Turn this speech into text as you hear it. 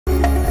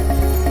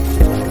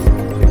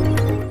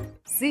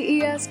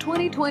CES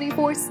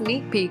 2024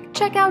 sneak peek.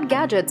 Check out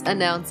gadgets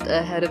announced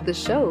ahead of the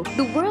show.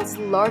 The world's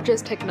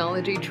largest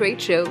technology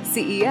trade show,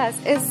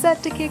 CES, is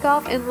set to kick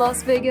off in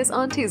Las Vegas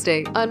on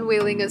Tuesday,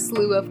 unveiling a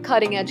slew of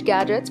cutting-edge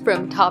gadgets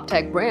from top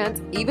tech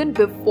brands even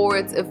before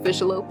its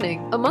official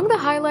opening. Among the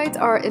highlights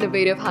are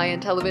innovative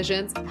high-end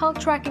televisions, health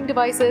tracking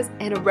devices,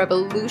 and a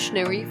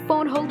revolutionary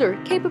phone holder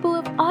capable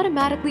of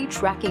automatically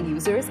tracking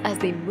users as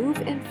they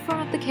move in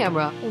front of the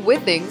camera.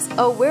 With things,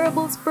 a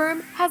wearables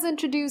firm has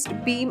introduced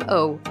Beam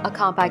O, a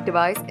compact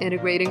device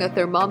integrating a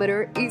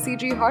thermometer,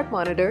 ECG heart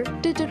monitor,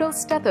 digital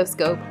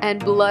stethoscope, and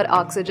blood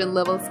oxygen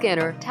level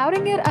scanner,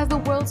 touting it as the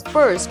world's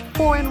first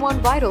 4-in-1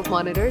 vitals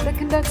monitor that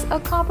conducts a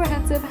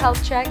comprehensive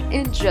health check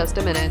in just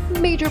a minute.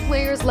 Major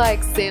players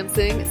like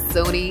Samsung,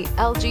 Sony,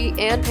 LG,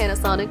 and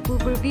Panasonic will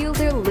reveal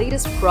their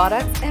latest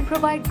products and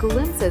provide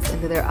glimpses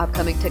into their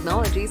upcoming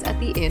technologies at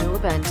the annual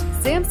event.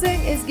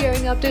 Samsung is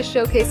gearing up to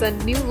showcase a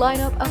new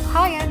lineup of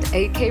high-end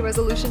 8K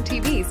resolution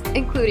TVs,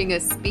 including a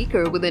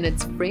speaker within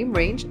its frame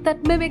range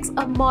that mimics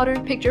a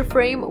modern picture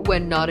frame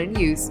when not in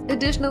use.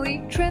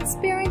 Additionally,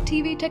 transparent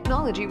TV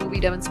technology will be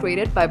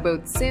demonstrated by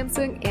both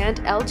Samsung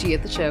and LG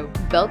at the show.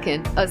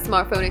 Belkin, a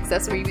smartphone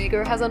accessory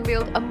maker, has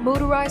unveiled a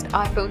motorized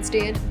iPhone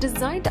stand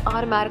designed to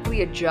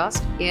automatically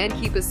adjust and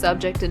keep a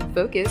subject in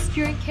focus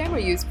during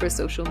camera use for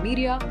social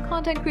media,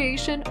 content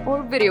creation,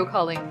 or video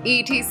calling.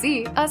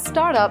 ETC, a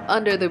startup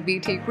under the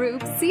BT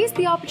Group, seized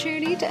the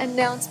opportunity to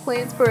announce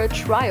plans for a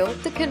trial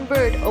to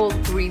convert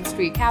old Green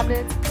Street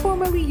cabinets,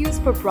 formerly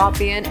used for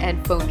broadband and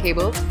phone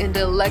cables,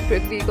 into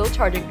electric vehicle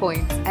charging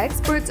points.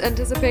 Experts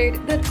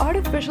anticipate that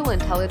artificial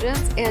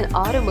intelligence and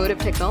automotive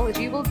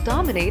technology will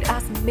dominate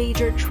as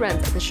major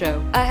trends at the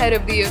show. Ahead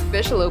of the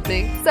official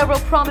opening, several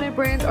prominent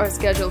brands are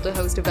scheduled to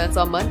host events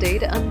on Monday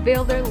to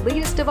unveil their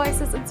latest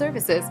devices and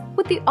services,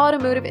 with the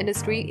automotive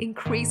industry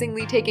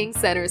increasingly taking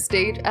center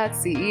stage at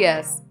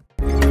CES.